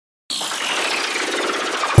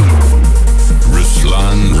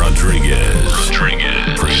Radriges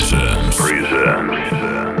presents.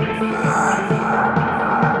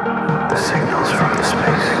 The signals from the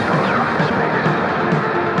space.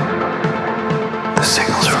 The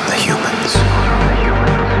signals from the humans.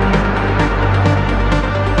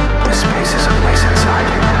 This space is a place inside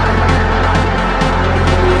you.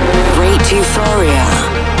 Great euphoria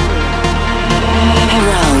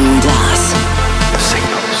around us. The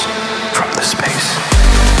signals from the space.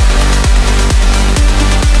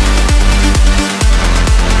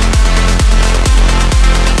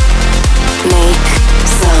 Make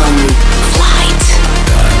some flight.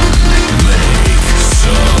 Make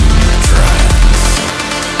some trance.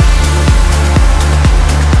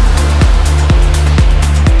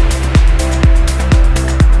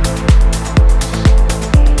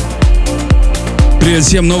 Привет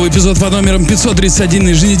всем, новый эпизод под номером 531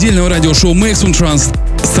 еженедельного радиошоу Make Some Trance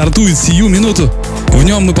стартует сию минуту. В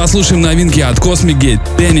нем мы послушаем новинки от Cosmic,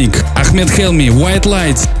 Dannic, Ahmed Helmi,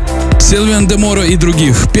 WhiteLight, Sullivan, Morro и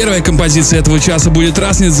других. Первая композиция этого часа будет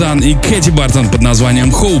Nitzan и Cathy Burton под названием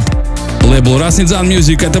Hope. Лейбл Nitzan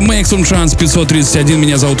Music — это Make Some Trance 531.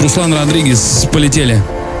 Меня зовут Руслан Радригес. Полетели.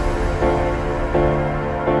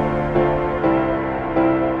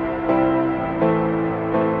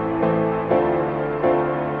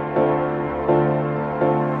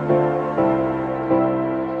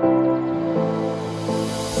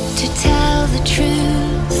 To tell the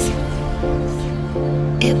truth,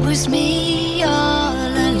 it was me all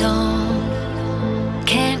along.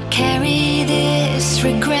 Can't carry this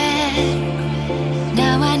regret.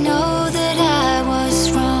 Now I know that I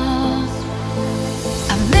was wrong.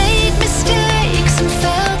 I made mistakes and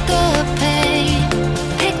felt the pain.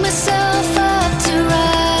 Picked myself up to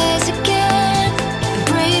rise again.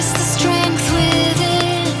 Embrace the strength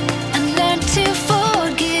within and learn to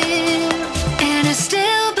forgive. And I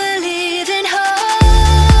still believe in hope,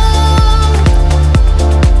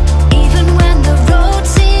 even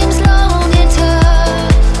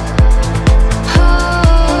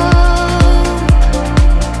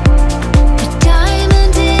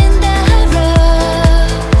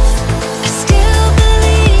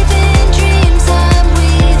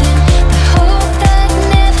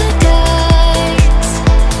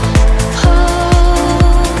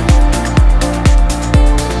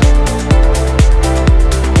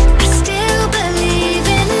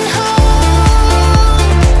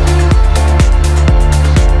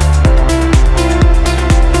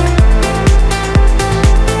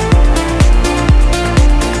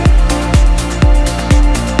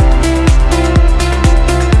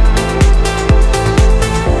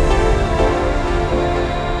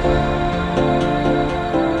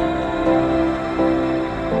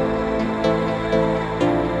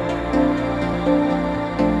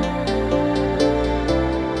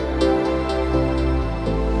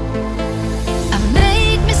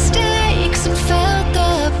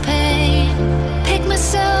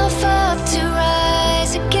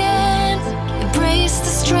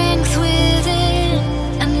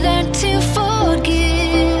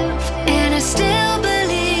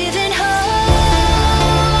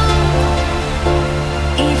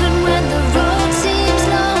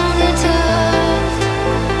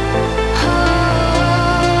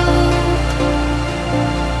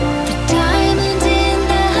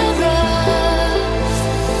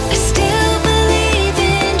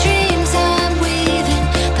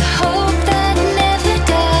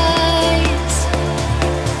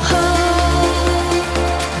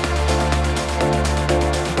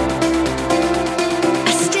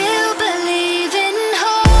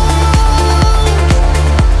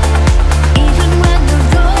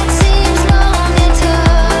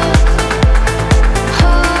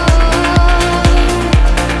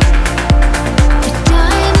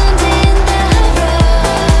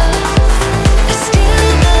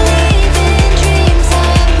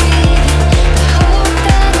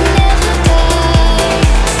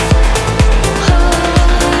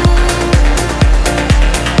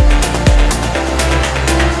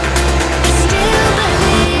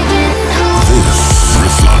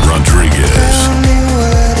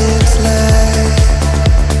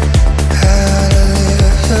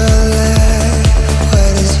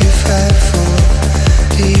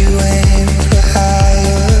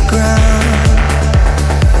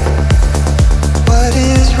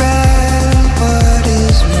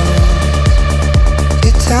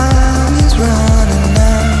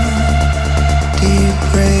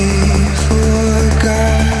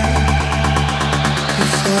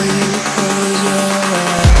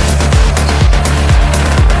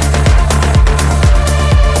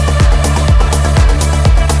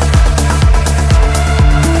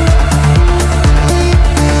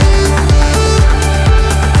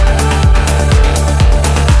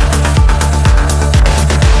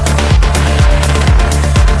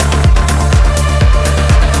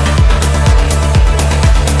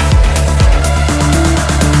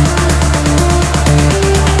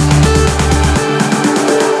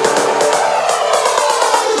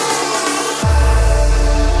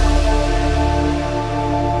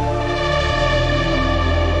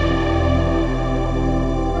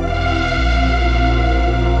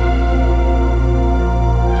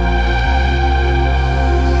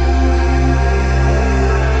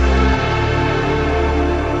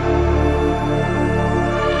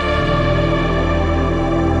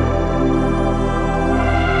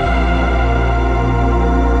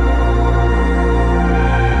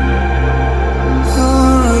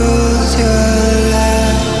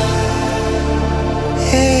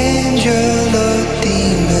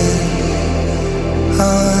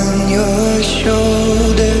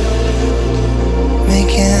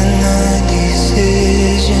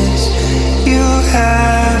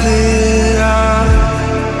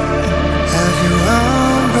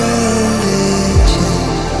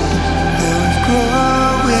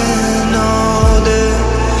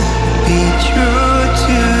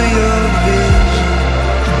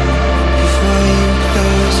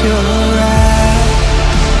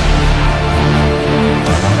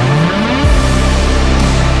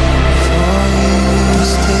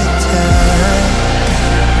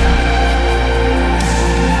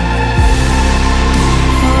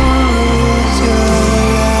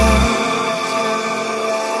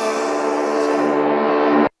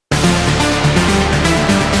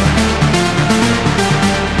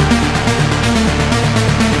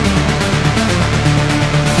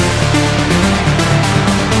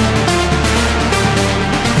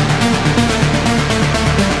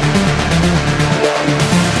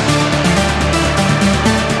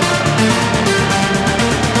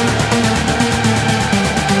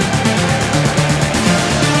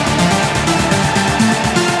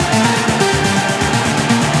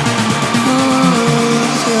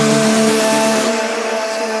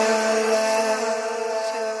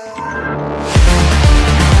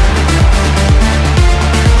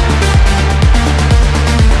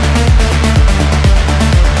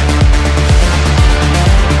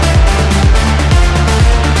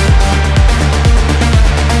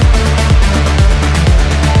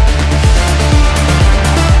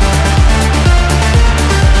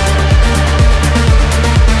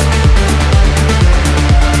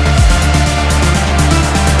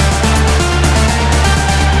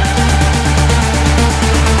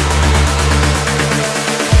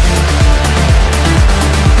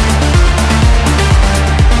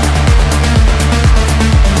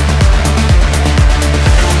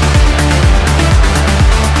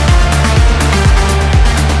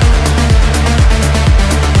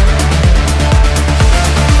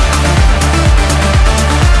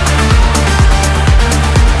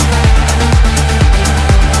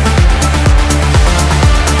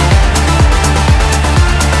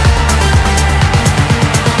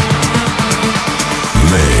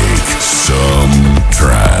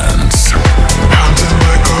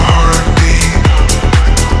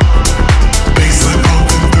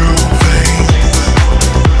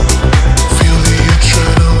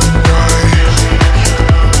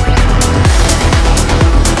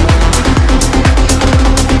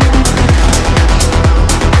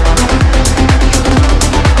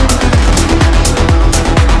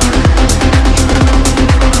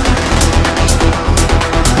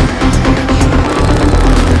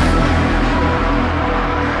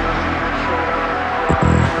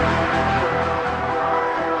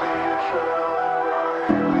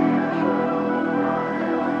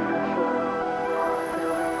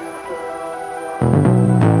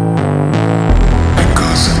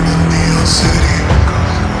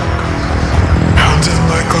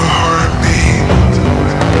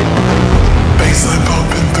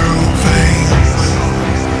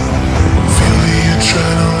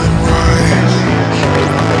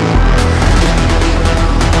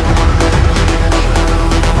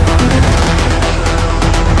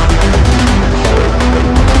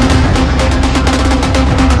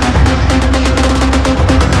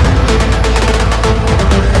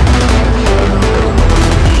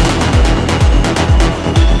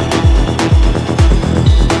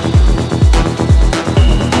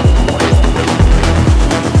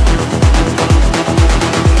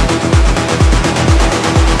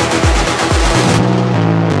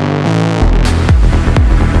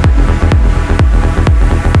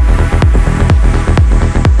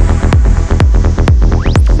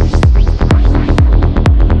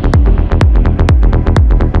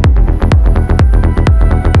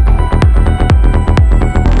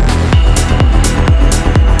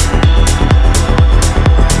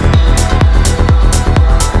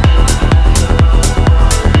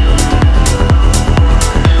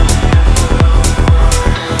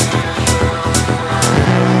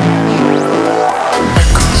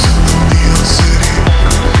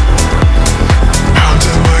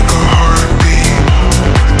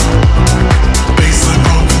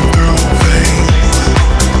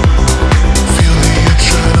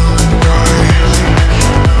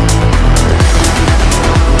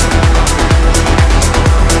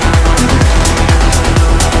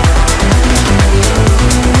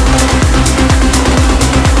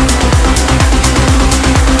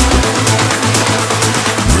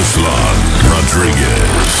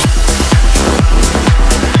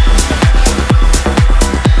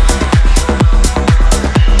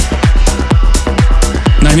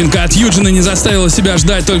Новинка от U-Jeen не заставила себя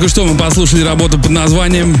ждать. Только что мы послушали работу под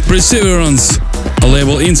названием Perseverance,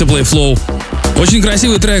 лейбл Interplay Flow. Очень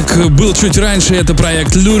красивый трек был чуть раньше. Это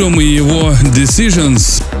проект LURUM и его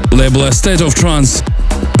Decisions, лейбл State of Trance.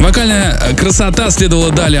 Вокальная красота следовала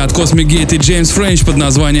далее от Cosmic Gate и James French под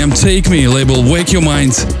названием Take Me, лейбл Wake Your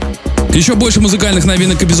Mind. Еще больше музыкальных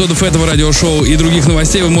новинок эпизодов этого радиошоу и других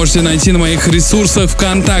новостей вы можете найти на моих ресурсах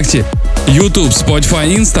ВКонтакте, YouTube,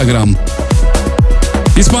 Spotify, Instagram.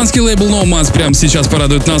 Испанский лейбл Nomads прямо сейчас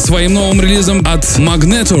порадует нас своим новым релизом от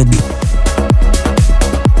Magnettor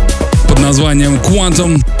под названием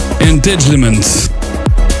Quantum Entanglement.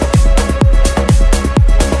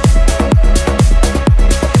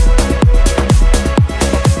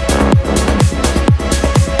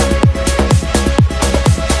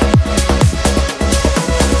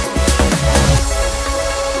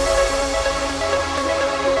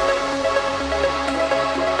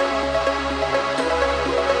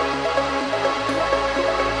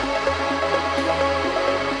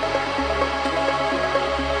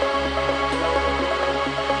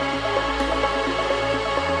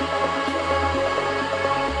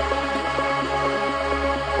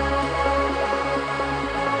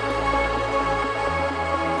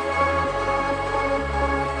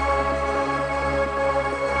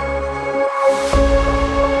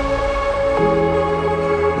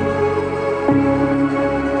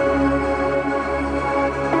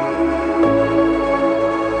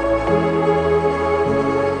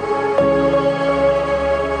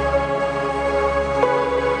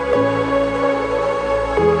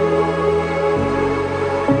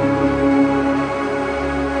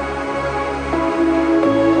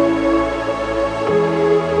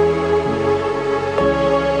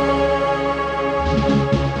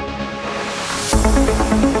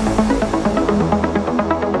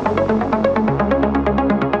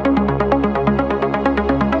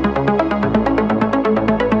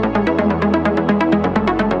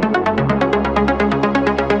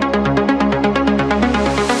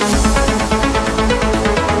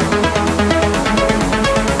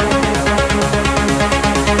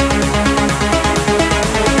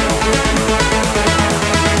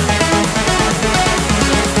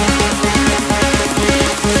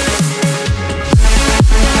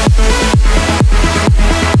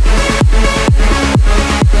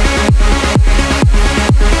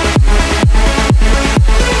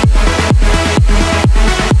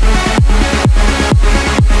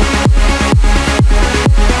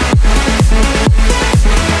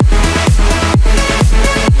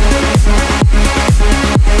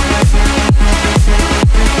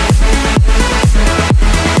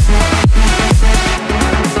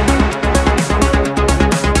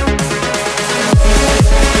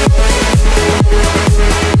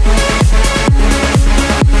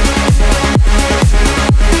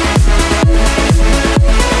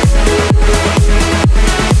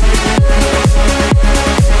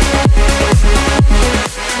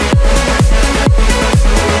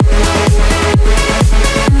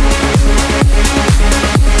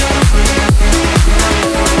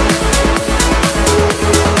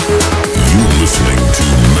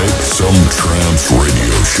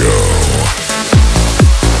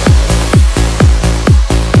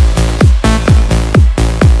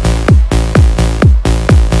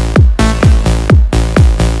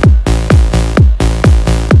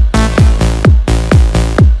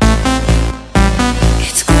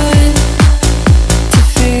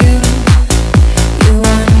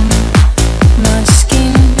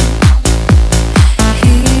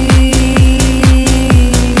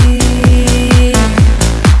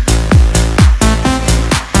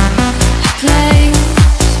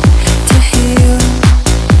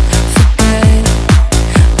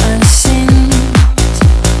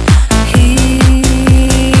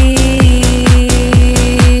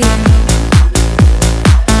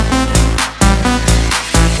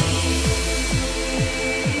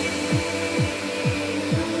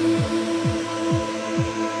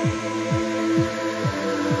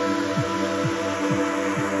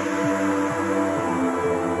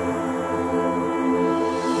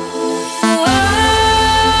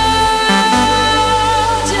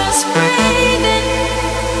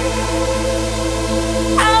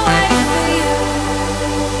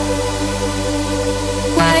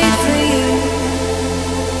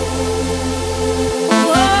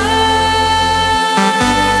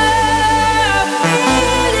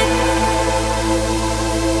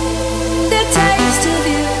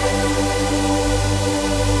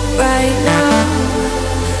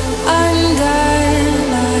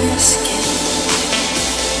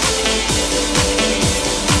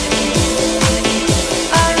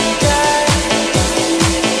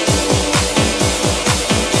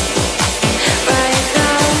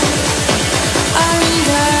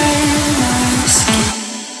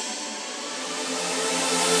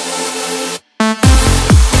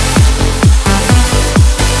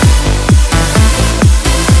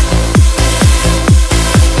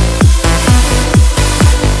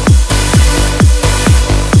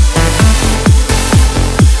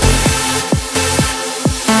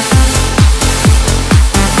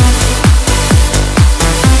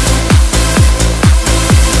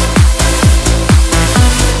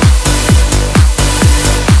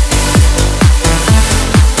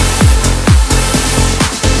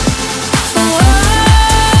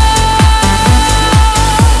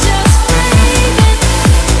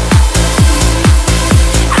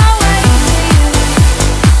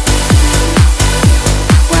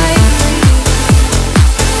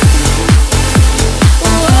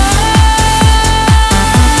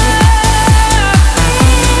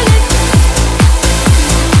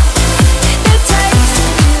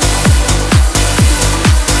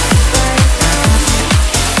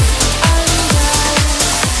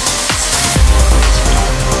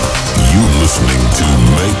 listening to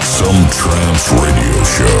Make Some Trance radio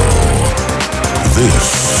show.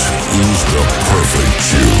 This is the perfect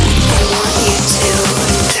tune. I want you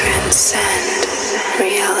to transcend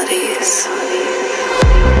realities.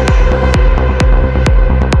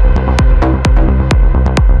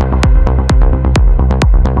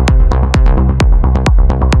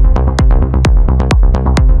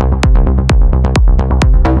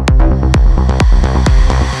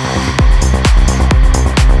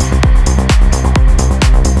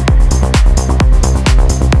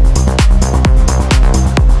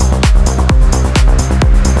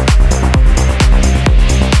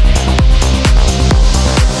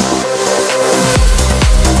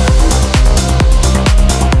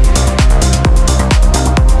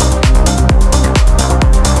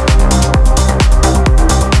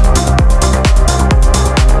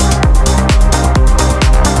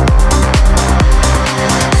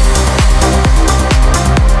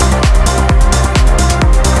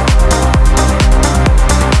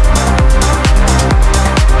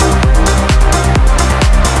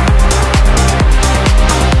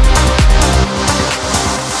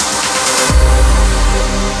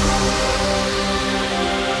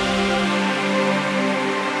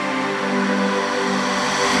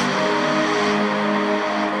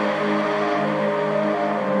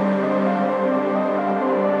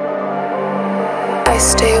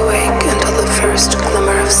 Stay awake until the first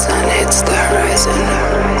glimmer of sun hits the horizon.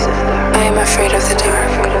 I am afraid of the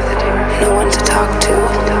dark. No one to talk to,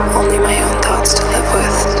 only my own thoughts to live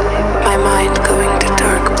with. My mind going to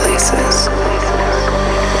dark places.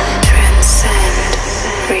 Transcend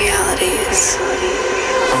realities.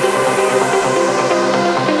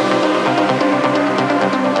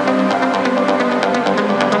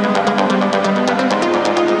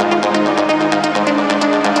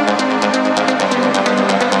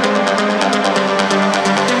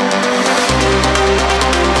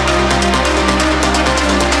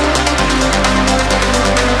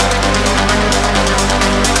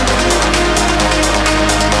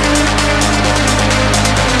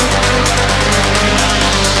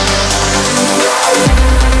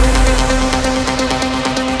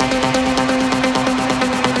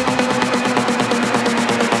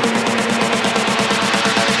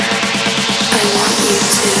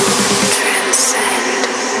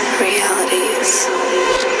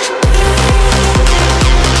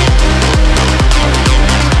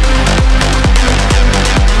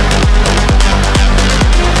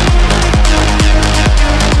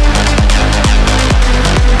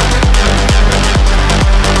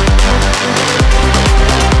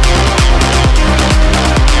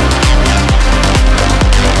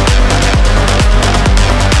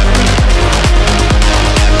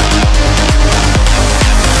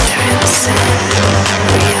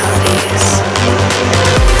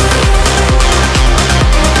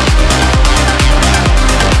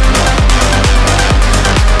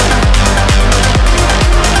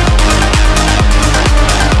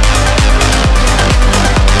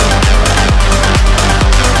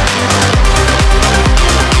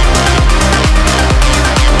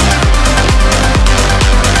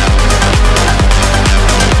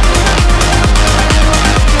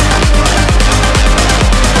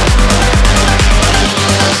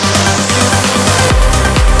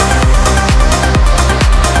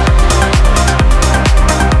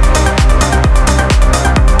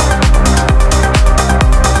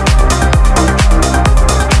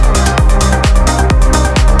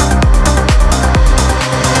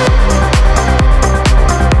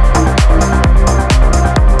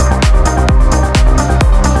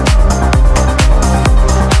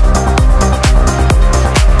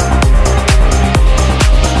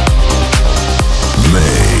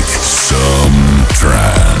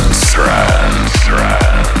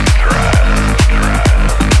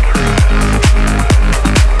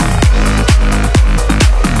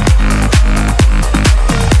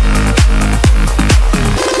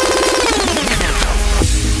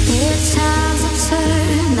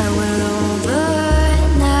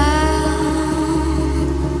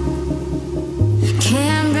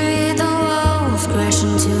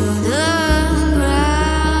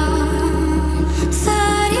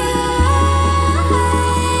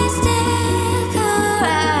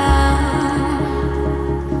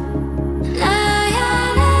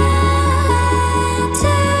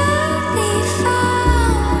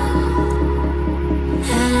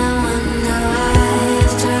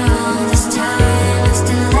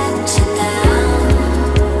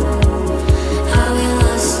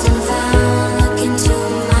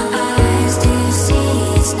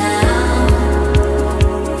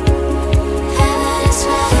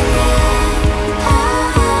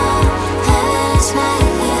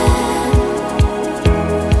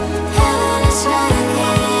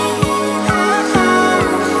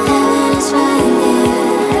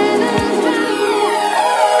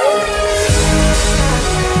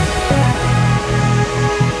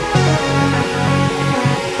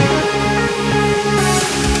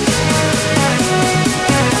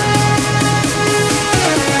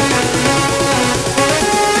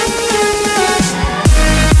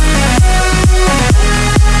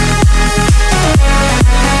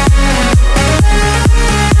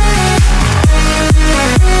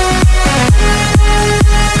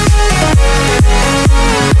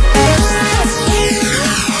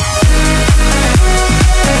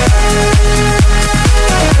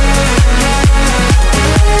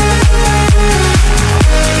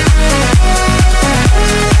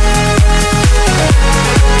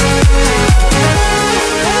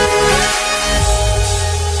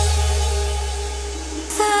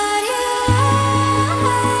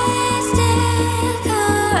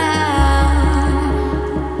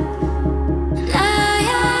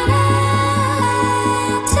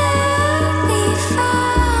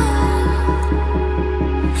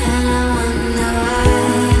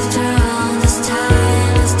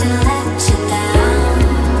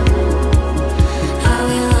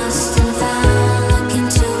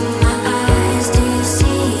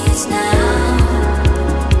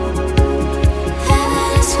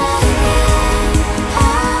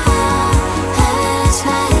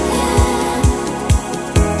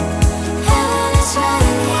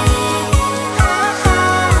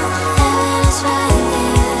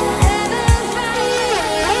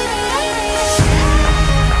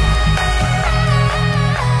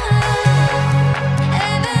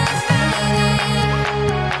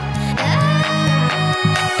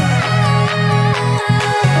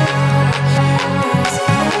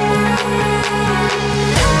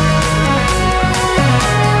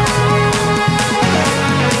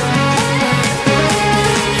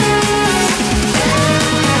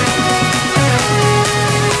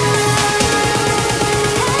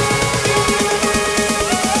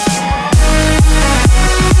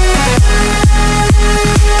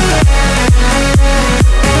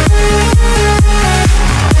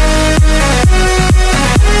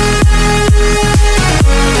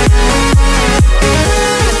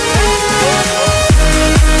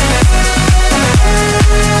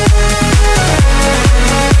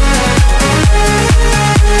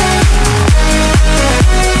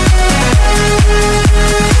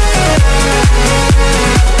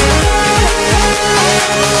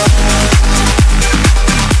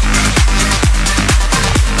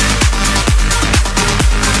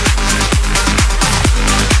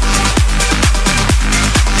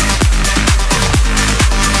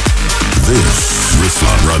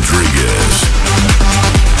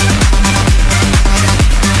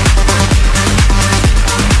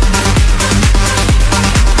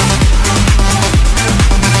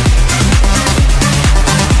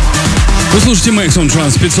 Вы слушаете Make Some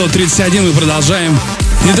Trance 531, мы продолжаем.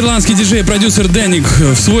 Нидерландский диджей и продюсер Dannic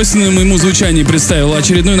в свойственном ему звучании представил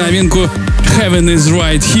очередную новинку Heaven is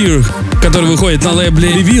Right Here, которая выходит на лейбле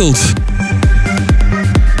Revealed.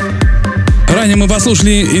 Ранее мы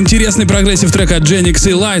послушали интересный прогрессив трек от Genix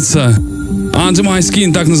и Lyca. Under My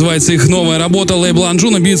Skin, так называется их новая работа лейбла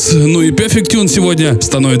Anjunabeats. Ну и Perfect Tune сегодня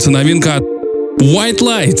становится новинка от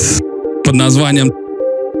WhiteLight под названием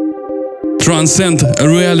Transcend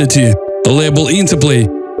Reality, лейбл Interplay.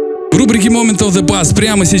 В рубрике Moment of the Past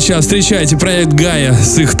прямо сейчас встречайте проект Gaia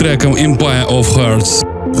с их треком Empire of Hearts.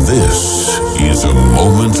 This is a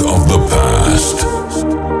moment of the past.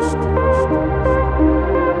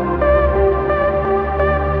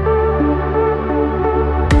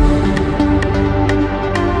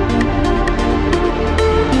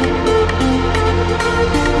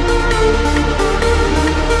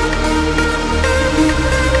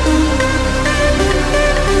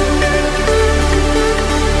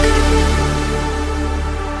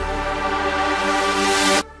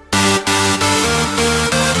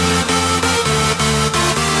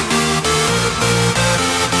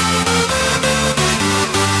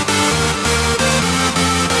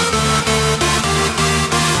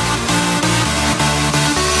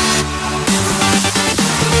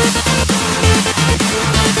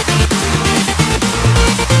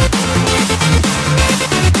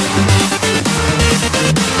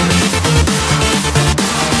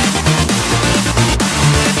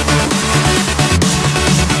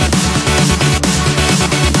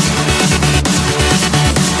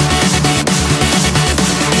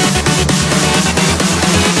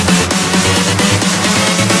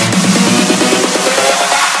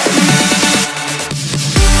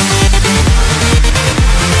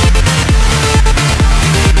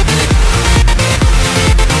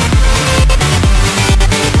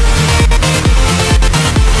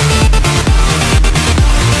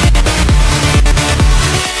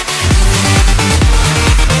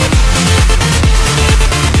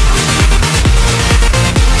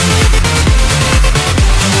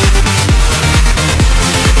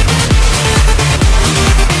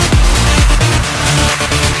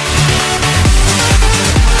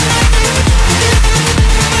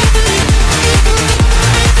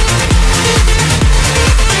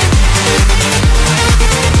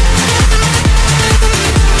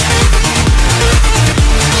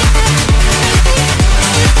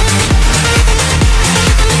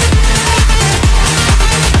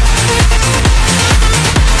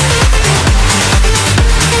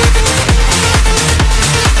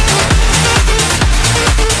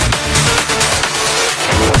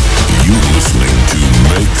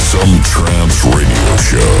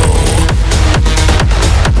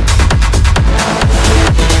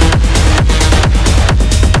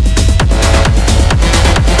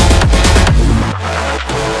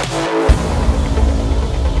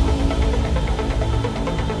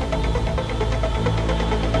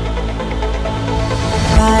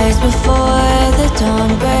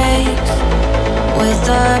 with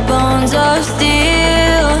our bones of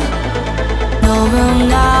steel. No room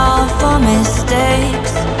now for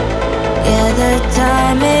mistakes.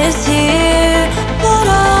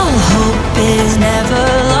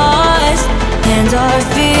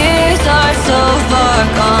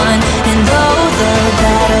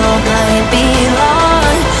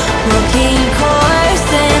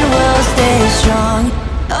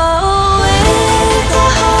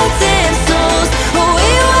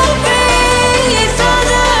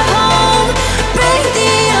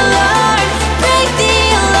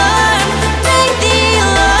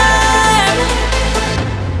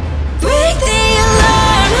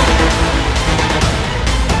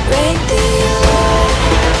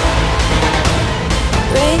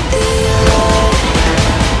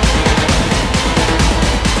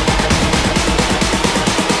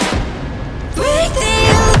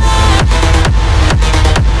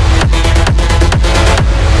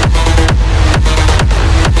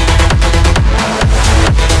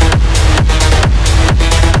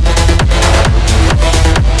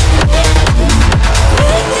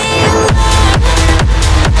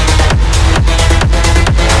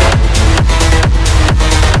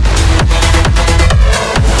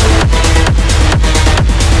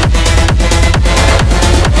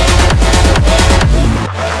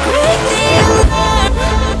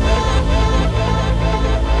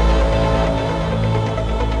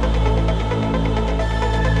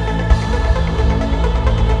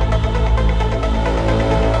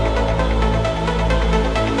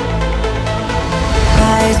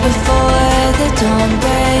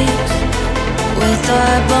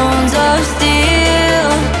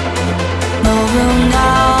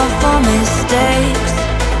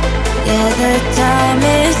 the time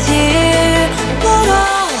is here, but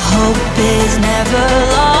all hope is never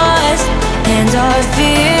lost, and our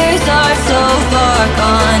fears are so far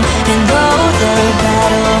gone. And though the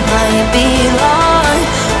battle might be long,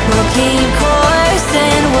 we'll keep course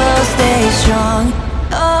and we'll stay strong.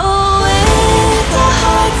 Oh, with our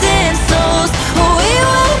hearts and souls, we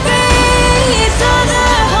will bring each other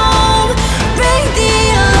home. Break the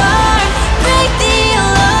alarm, break the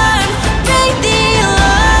alarm, break the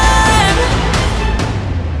alarm,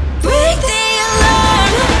 break the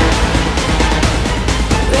alarm,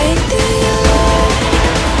 break the alarm, break the alarm.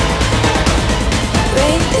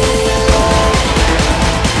 Break the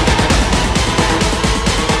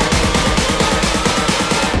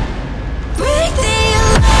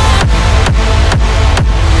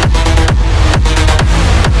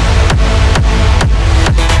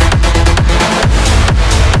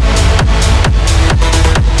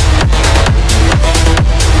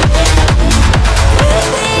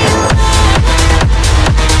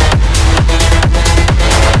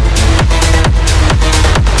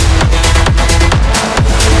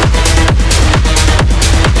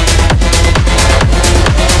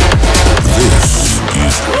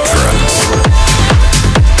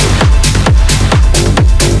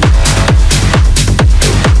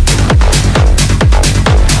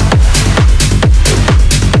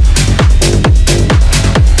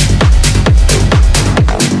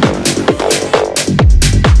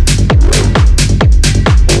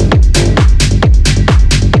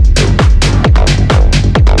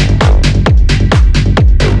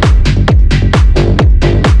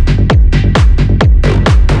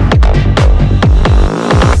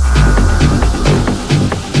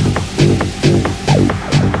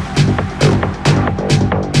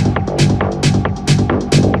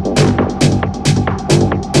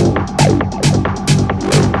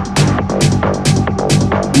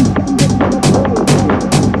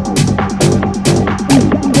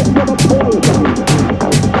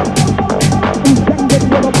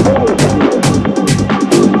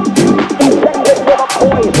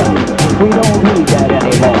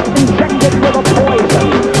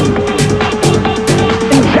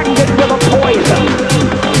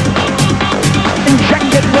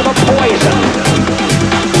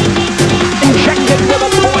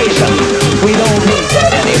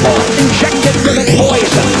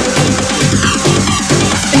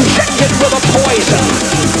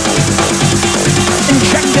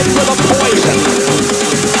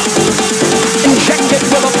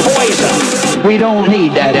We don't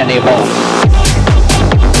need that anymore.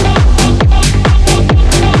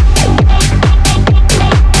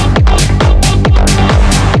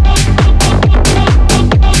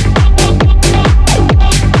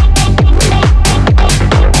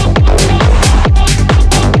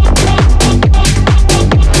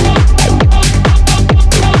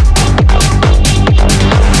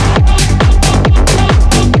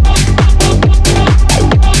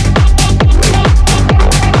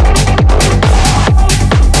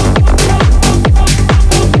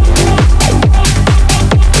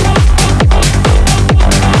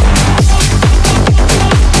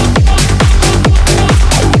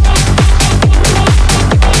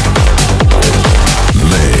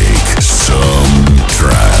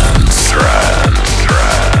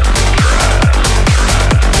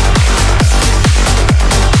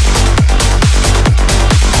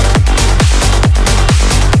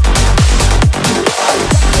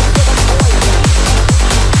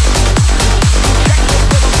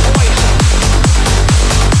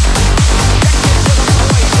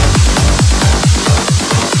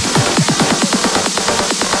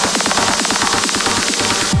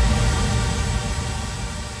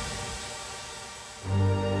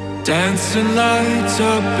 Dancing lights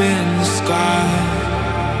up in the sky,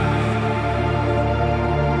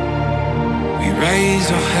 we raise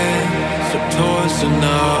our hands up towards the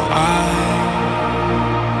night.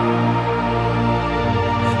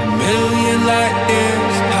 A million light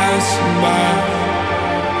years passing by,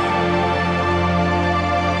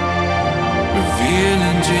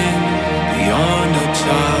 revealing dreams beyond our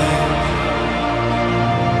time.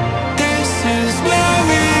 This is where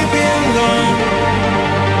we belong.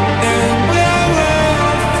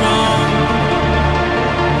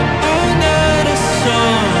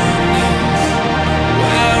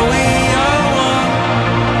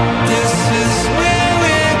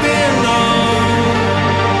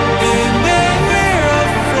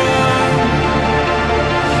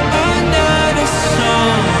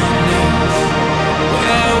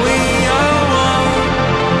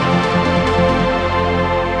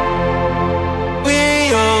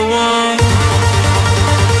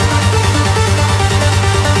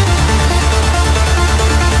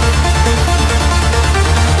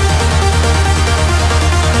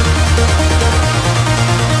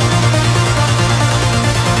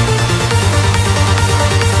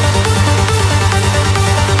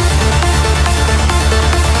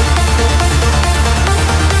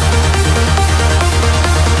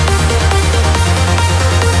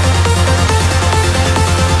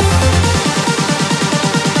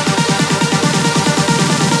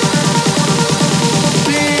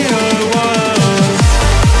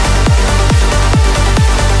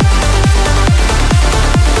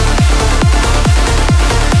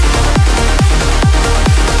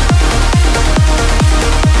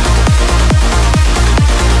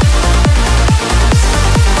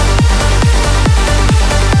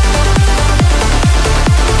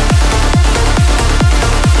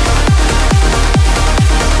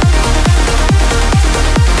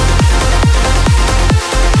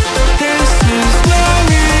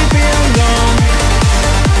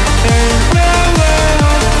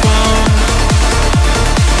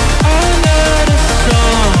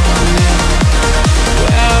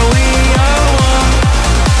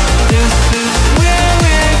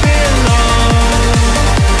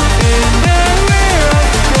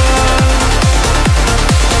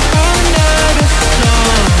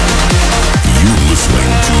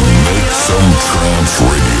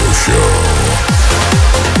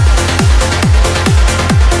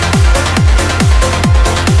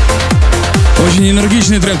 Очень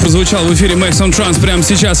энергичный трек прозвучал в эфире Make Some Trance прямо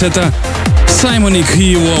сейчас. Это Simonic и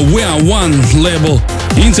его We Are One лейбл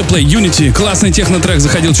Interplay Unity. Классный техно-трек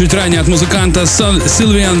заходил чуть ранее от музыканта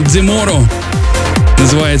Sullivan de Morro.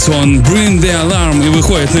 Называется он Bring the Alarm и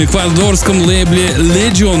выходит на эквадорском лейбле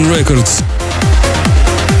Legion Records.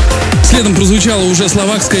 Следом прозвучала уже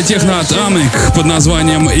словакская техно от Umek под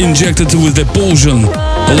названием Injected with a Potion,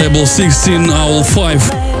 лейбл 16 Owl 5.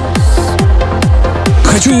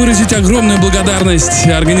 Хочу выразить огромную благодарность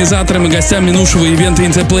организаторам и гостям минувшего ивента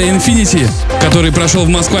Interplay Infinity, который прошел в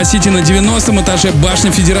Москва-Сити на 90-м этаже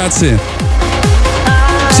Башни Федерации.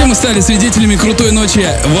 Все мы стали свидетелями крутой ночи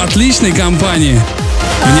в отличной компании,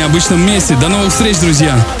 в необычном месте. До новых встреч,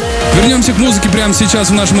 друзья! Вернемся к музыке прямо сейчас.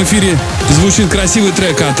 В нашем эфире звучит красивый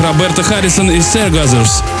трек от Roberta и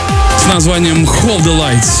Stargazers с названием Hold the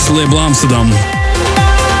Light с лейбла Amsterdam.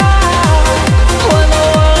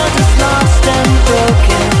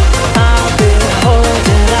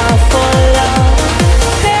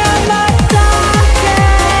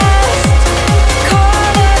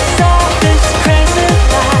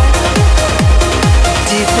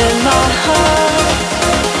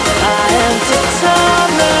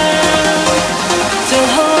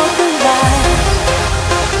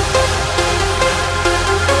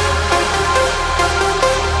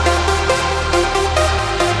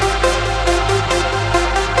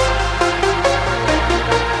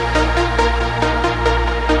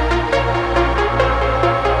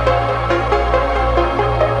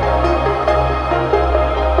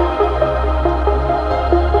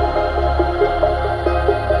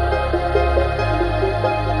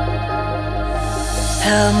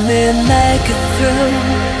 Help me make it through.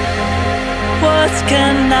 Words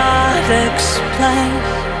cannot explain.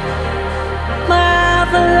 My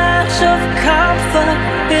avalanche of comfort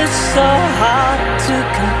is so hard to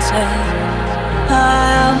contain. I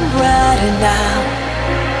am ready now.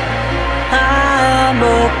 I am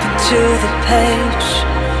open to the page.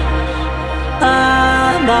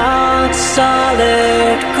 I'm on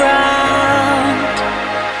solid ground.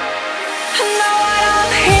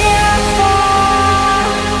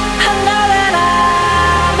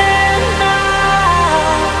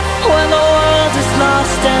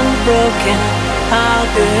 Broken, I'll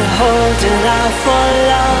be holding out for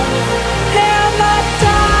love. In the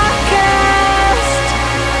darkest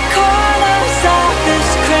corners of this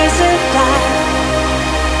crazy life,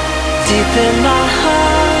 deep in my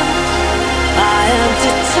heart, I am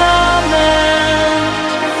determined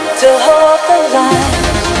to hold the light.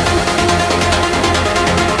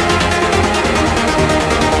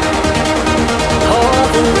 Hold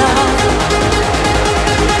the light.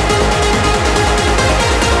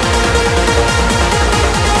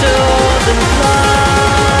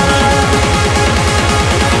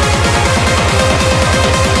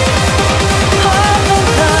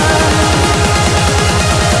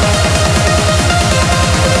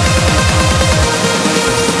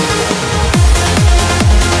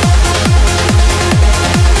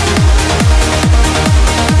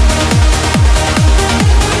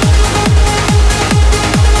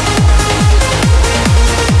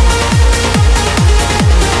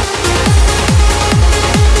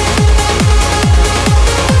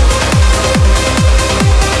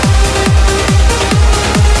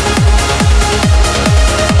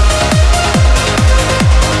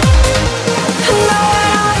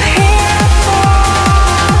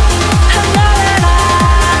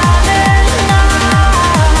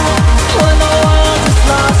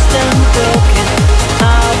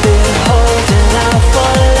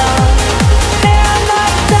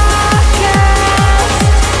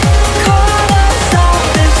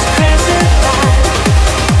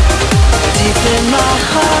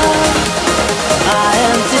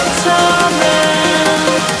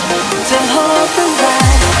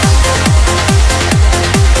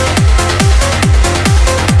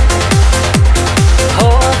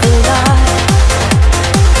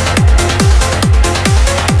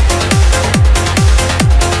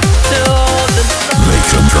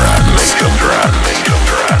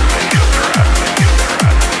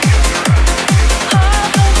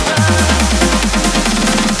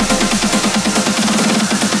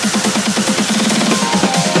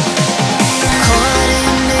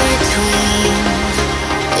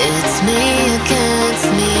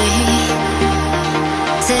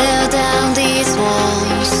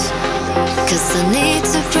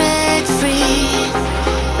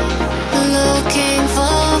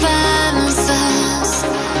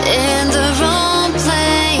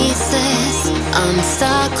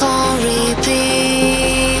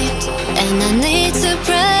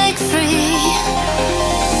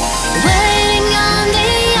 Waiting on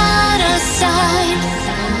the other side.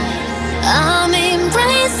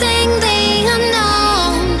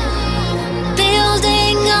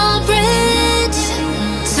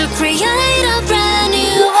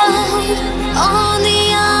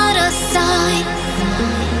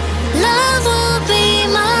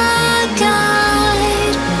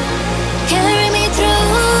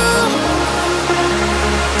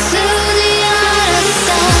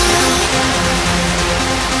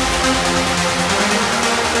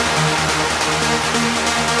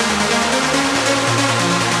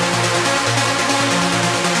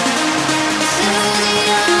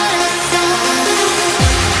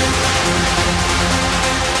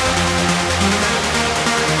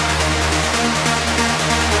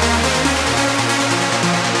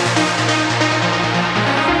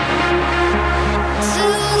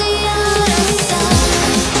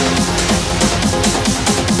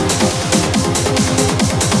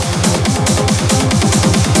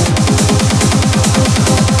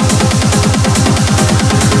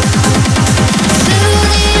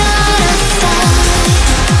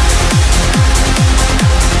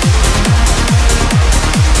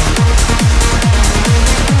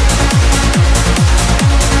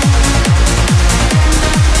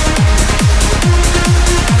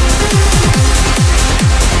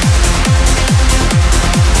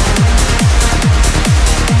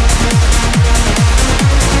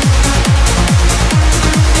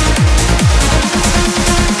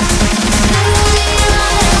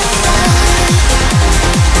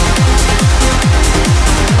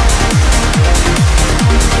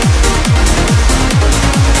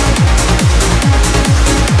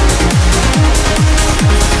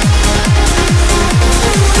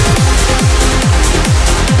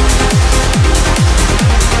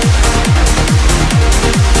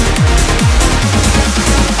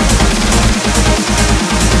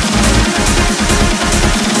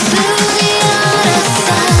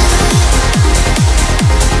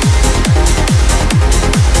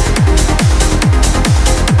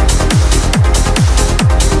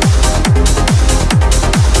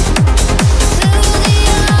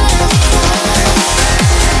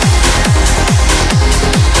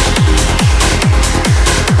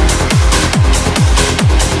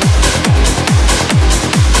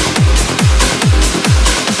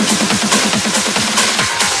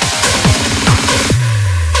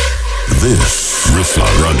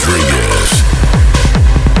 Ruslan Radriges.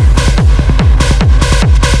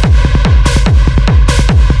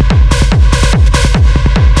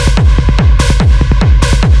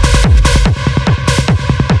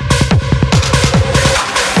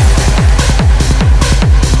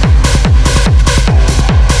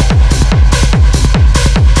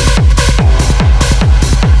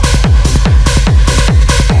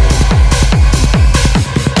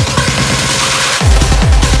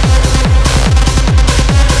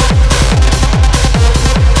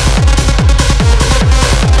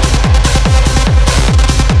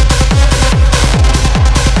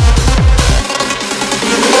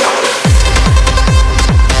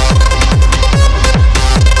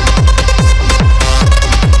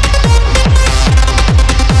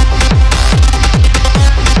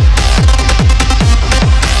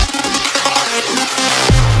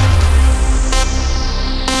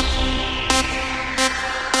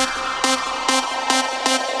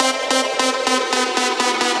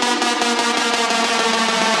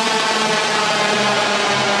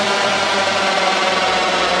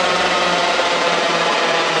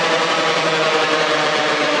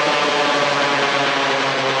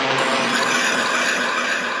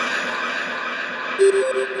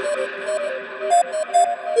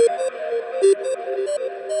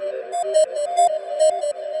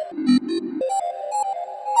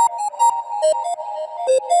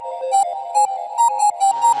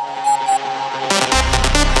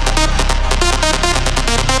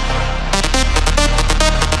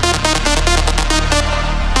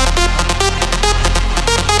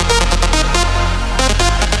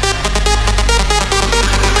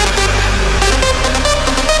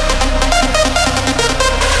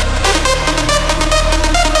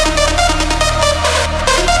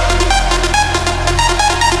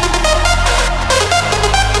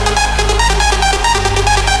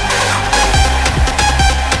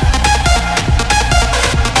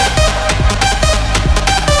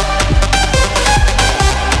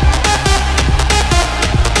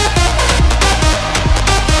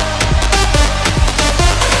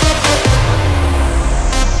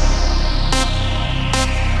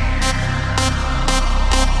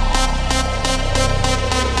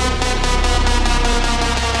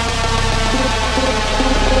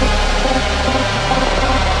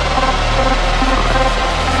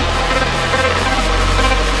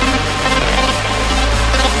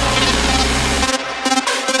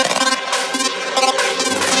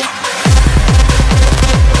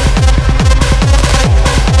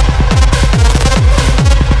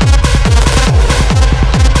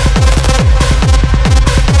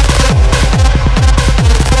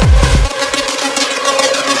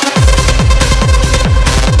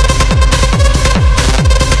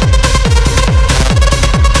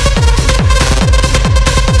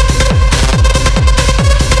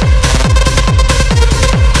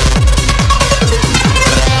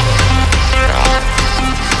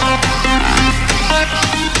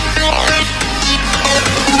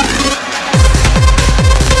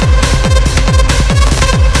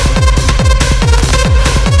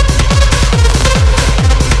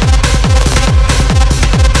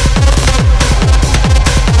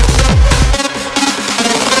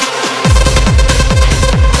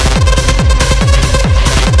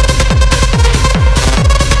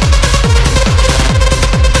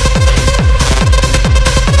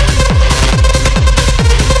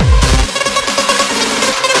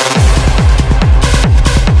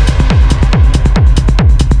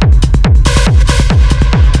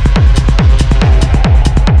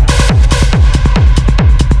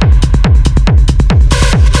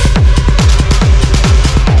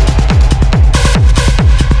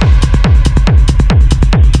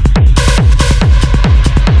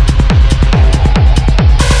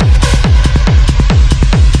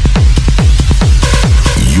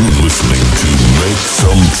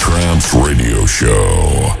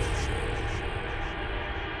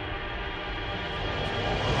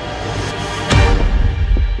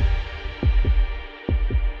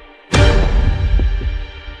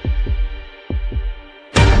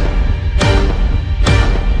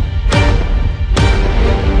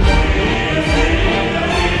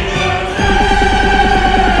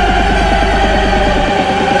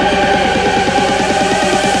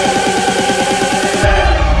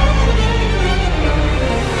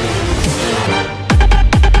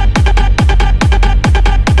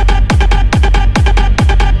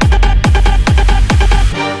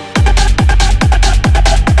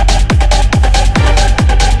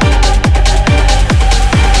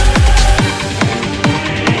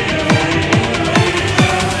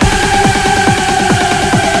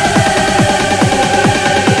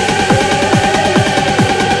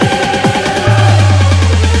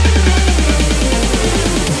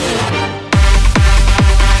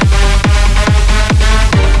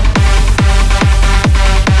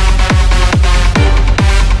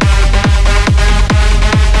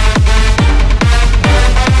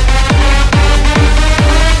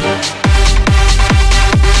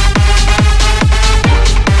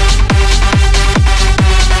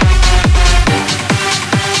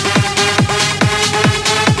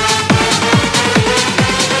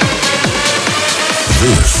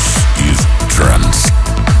 This is Trance.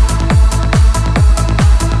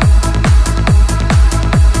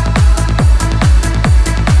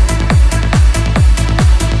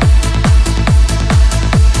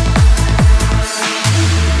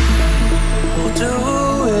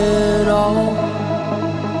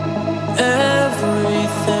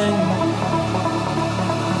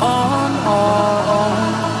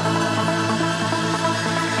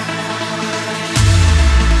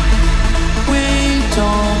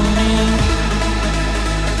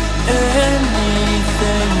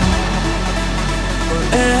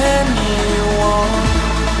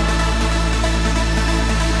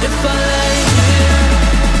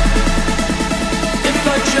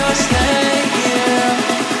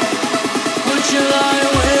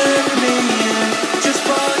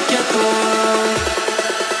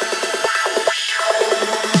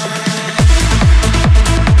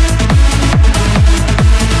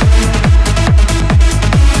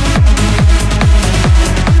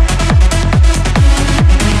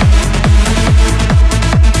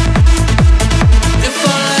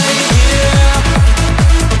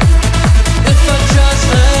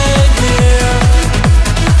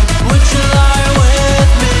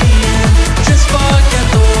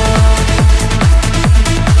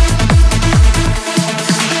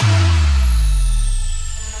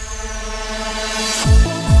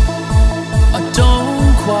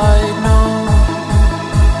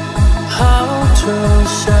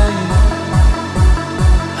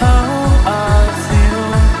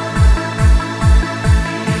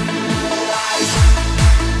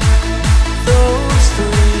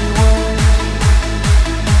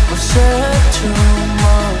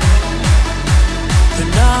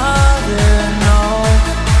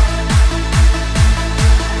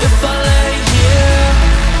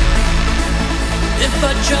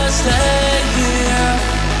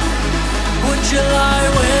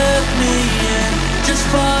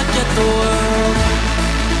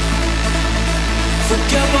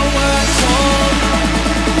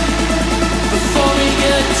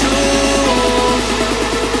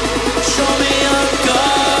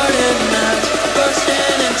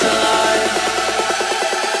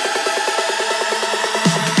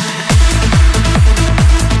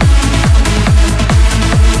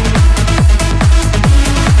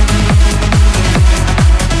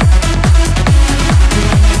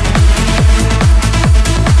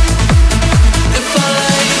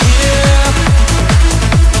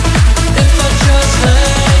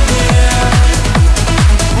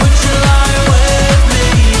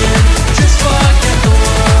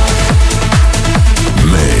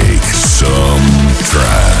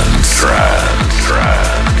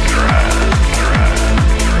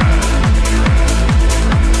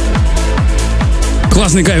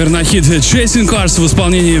 Классный кавер на хит Chasing Cars в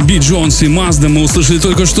исполнении Би Джонс и Mazda мы услышали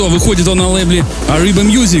только что. Выходит он на лейбле Ariba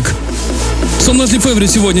Music. Сонный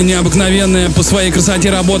фаворит сегодня необыкновенная по своей красоте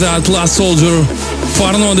работа от Last Soldier,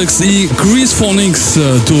 Farnoodex и Cris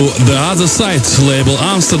To The Other Side, лейбл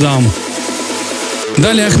Amsterdam.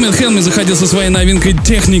 Далее Ахмед Хелми заходил со своей новинкой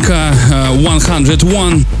Техника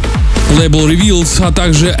 101, лейбл Revealed, а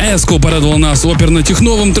также Эско порадовал нас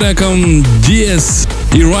оперно-техновым треком DS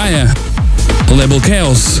и Raya, лейбл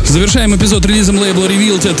Chaos. Завершаем эпизод релизом лейбла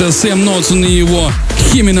Revealed. Это Сэм Нотсон и его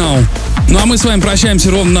Химинал. Ну а мы с вами прощаемся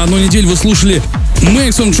ровно на одну неделю. Вы слушали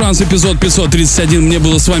Make Some Trance, эпизод 531. Мне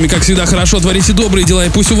было с вами, как всегда, хорошо. Творите добрые дела, и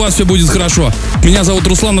пусть у вас все будет хорошо. Меня зовут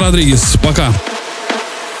Руслан Радригес. Пока.